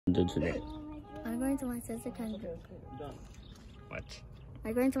do today? I'm going to my sister's country. What? Are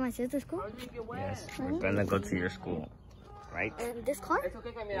you going to my sister's school? Yes, we're gonna go to your school, right? And this car?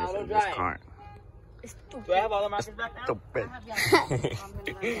 Yes, in this car. Do I have all the markers back now? Stupid.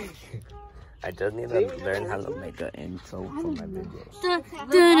 I just need to learn how to make an intro for my videos.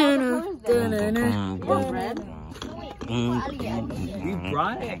 You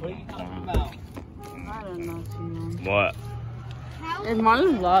brought it? What? Is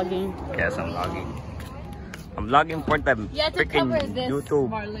Marlon vlogging? Yes, I'm vlogging. I'm vlogging for the freaking YouTube.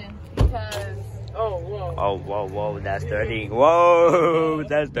 Marlon, because Oh, whoa, that's dirty. Whoa,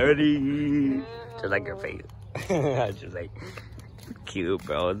 that's dirty. Just like your face. Just like, cute,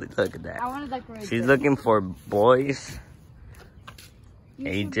 bro. Look at that. I want to decorate. She's looking for boys.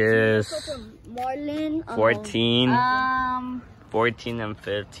 Ages Marlon. 14 and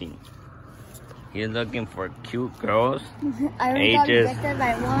 15. He's looking for cute girls. I already got Ages. rejected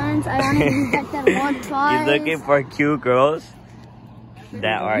by once. I want to be rejected one twice. He's looking for cute girls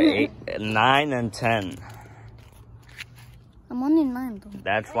that are 9 and 10. I'm only 9 though.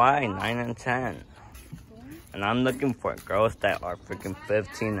 That's why, 9 and 10. And I'm looking for girls that are freaking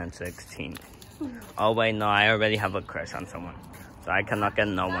 15 and 16. Oh wait, no, I already have a crush on someone. So I cannot get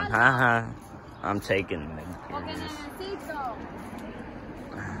no one. Haha. I'm taking it.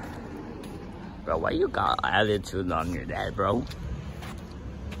 Bro, why you got attitude on your dad, bro?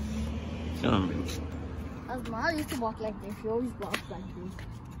 As Mom used to walk like this. She always walks like this.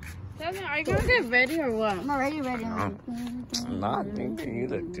 Devin, are you gonna get ready or what? I'm already ready. I'm not thinking you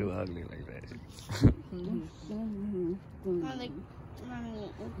look too ugly like that.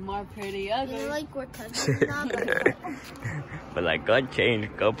 More pretty You ugly. like we're cousins now, but But like, go change.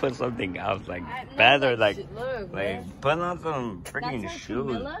 Go put something else, like better, like Look, put on some freaking That's shoes,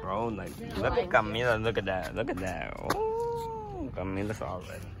 Camila? bro. Like, look at Camila. Look at that. Look at that. Oh, Camila's all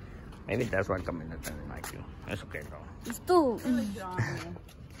ready. Maybe that's why Camila doesn't like you. It's okay, bro. it's too.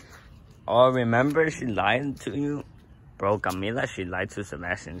 Oh, remember she lied to you? Bro, Camila, she lied to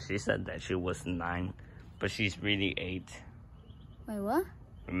Sebastian. She said that she was 9, but she's really 8. Wait, what?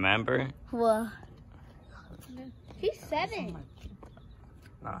 Remember? What? He's 7.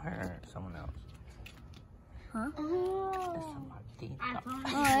 Not her, someone else. Huh? Oh.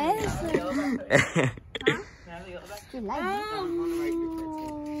 Oh, she likes it.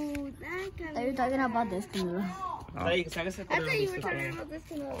 Are you talking about this, Camila? Oh,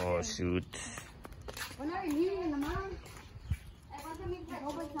 oh shoot. When are you leaving in the mom? I want to meet the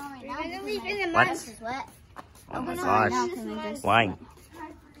whole right now. We're gonna leave in the What? Sweat. Oh my Right now, gosh. can we just- Why?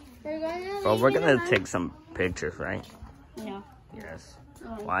 We're gonna Bro, leave we're in the gonna mom. take some pictures, right? Yeah. Yes.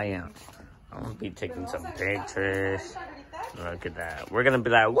 Why? I'm gonna be taking some pictures. Look at that. We're gonna be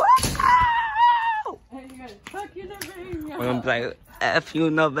like, what? We're gonna be like, F you,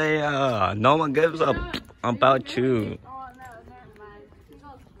 Nevaeh. No one gives up about you. Oh, no, never mind. She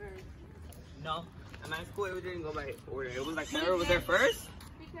goes first. No. In my school, it didn't go by order. It was like Sarah was there first.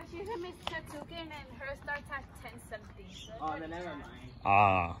 Because she's a Miss Katsuki and her starts at 10 something. So Oh, then never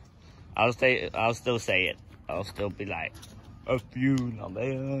mind. I'll still say it. I'll still be like, F you,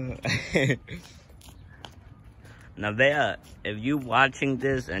 Nevaeh. Nevaeh, if you watching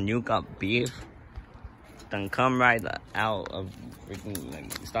this and you got beef, then come right out of freaking, like,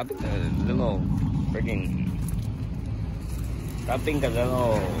 stop being a little freaking, stop being a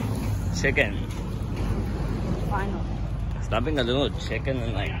little chicken. final. Stop being a little chicken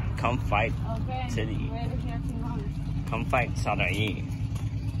and like, come fight Okay. Titty. Ready to hear Timon. Come fight Sarai.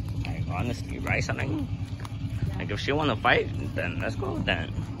 Like, honestly, right, Sarai? Like, if she wanna fight, then let's go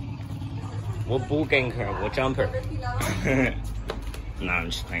then. We'll bull gang her, we'll jump her. No,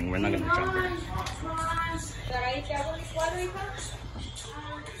 I'm just playing, we're not gonna jump her.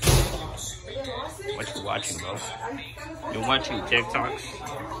 What you watching, bro? You watching TikToks?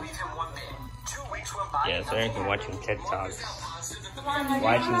 Yeah, so you're watching TikToks.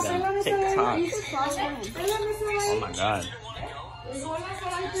 Watching them TikToks. Oh my god.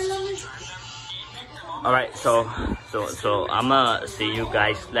 Alright, so I'ma see you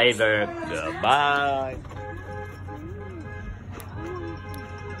guys later. Goodbye.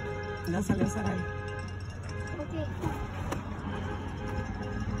 Ya salió Sarai. Okay.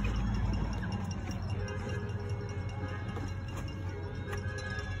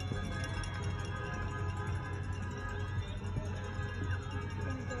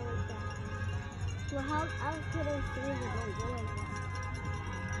 Well, how could I see the don't go like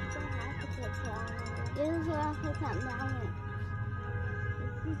that? This is how I put that balance.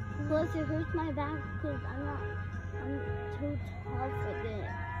 Plus, it hurts my back because I'm too tall for this.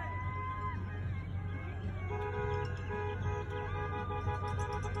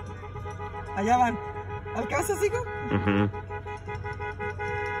 Allá van. ¿Alcanzas, hijo?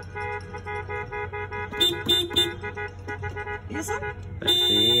 ¿Y eso?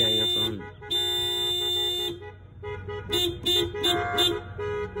 Sí, ellos son.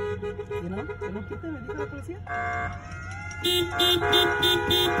 ¿Que no quiten, me dijo la policía? ¡Griten,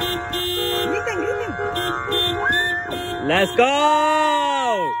 griten! ¡Let's go!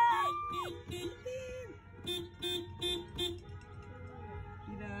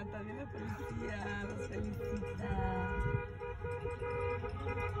 Mira, también la policía los felicita.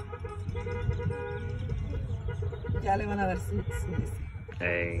 Ya le van a dar sí.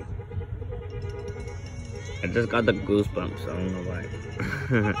 Hey. I just got the goosebumps, I don't know why.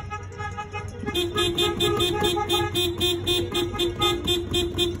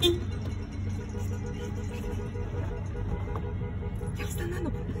 Ya están dando.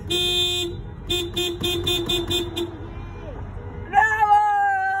 ¡Bravo!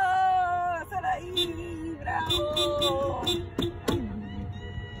 ¡Saraí! ¡Bravo!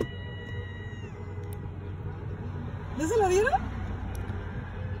 ¿Ya se lo dieron?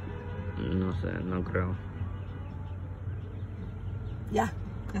 No sé, no creo. Ya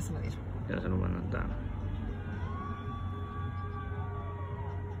se lo dieron. Ya se lo van a dar.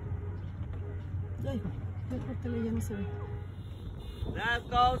 Ya, hijo. Ya por tele ya no se ve. Let's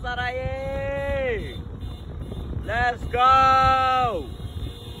go, Saraí! Let's go!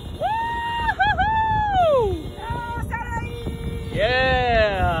 Woo-hoo-hoo!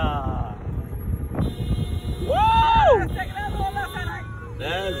 Yeah! Woo!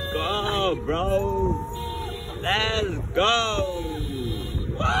 Let's go, bro! Let's go!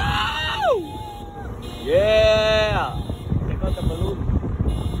 Woo! Yeah! Check out the balloon.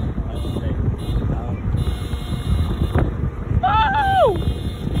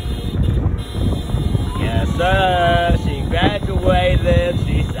 Yes, sir. She graduated.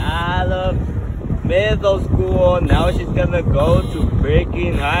 She's out of middle school. Now she's gonna go to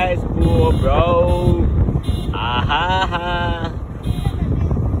freaking high school, bro. Ah-ha-ha.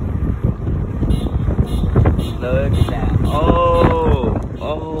 Look at that.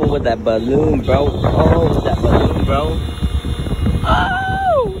 Oh, with that balloon, bro. Oh, with that balloon, bro.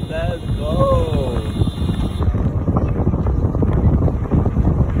 Oh, let's go.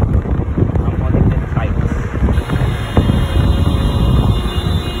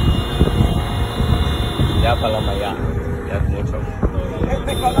 Ya Paloma, ya es mucho.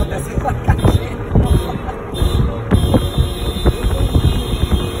 Este color te siento acá.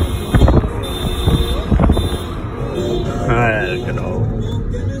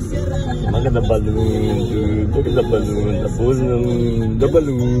 Look at the balloon, dude. Look at the balloon, the balloon, the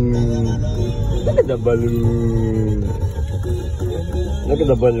balloon. Look at the balloon. Look at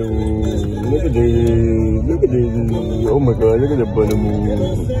the balloon. Look at this. Look at this. Oh my god, look at the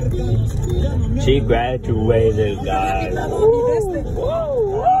balloon. She graduated, guys.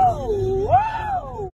 Woo.